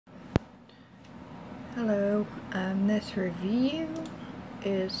Hello, this review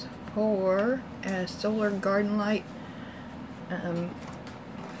is for a solar garden light.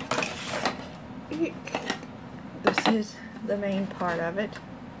 This is the main part of it.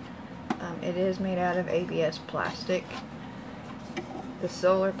 It is made out of ABS plastic. The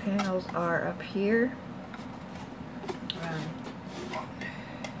solar panels are up here.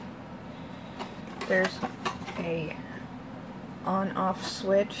 There's a on-off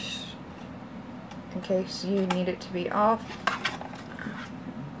switch in case you need it to be off.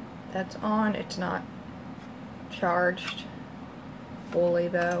 That's on. It's not charged fully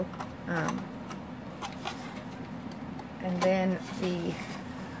though. And then you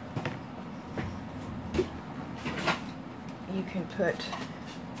can put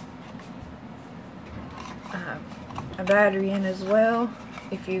a battery in as well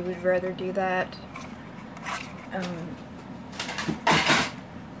if you would rather do that.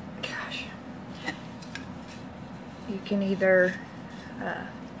 You can either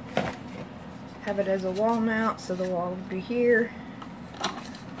have it as a wall mount, so the wall would be here,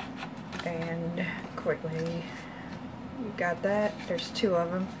 and quickly you got that. There's two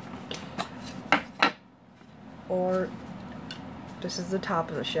of them. Or this is the top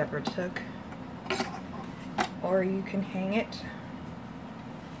of the shepherd's hook. Or you can hang it.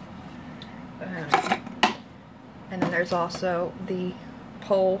 And then there's also the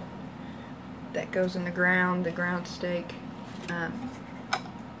pole that goes in the ground stake.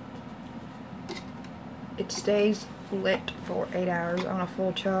 It stays lit for 8 hours on a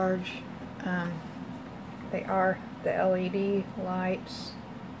full charge. They are the LED lights.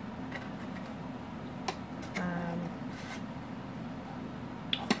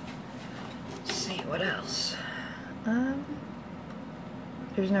 Let's see what else.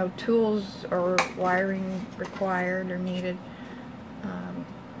 There's no tools or wiring required or needed.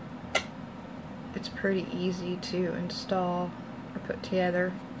 It's pretty easy to install or put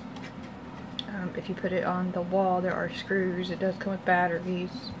together. If you put it on the wall, there are screws. It does come with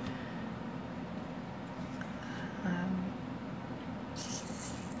batteries.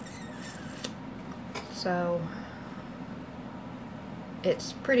 So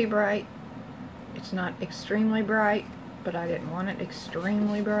it's pretty bright. It's not extremely bright, but I didn't want it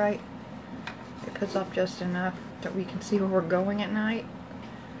extremely bright. It puts off just enough that we can see where we're going at night.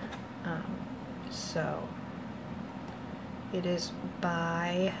 So it is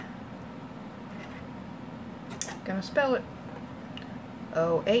by, I'm gonna spell it,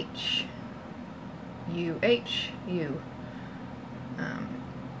 OHUHU.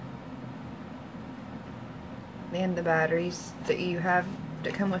 And the batteries that you have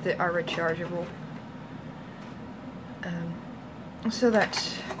that come with it are rechargeable. So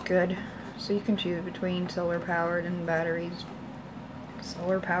that's good. So you can choose between solar powered and batteries.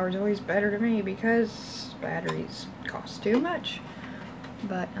 Solar power is always better to me because batteries cost too much.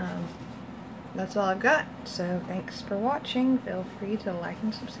 But that's all I've got. So thanks for watching. Feel free to like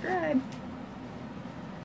and subscribe.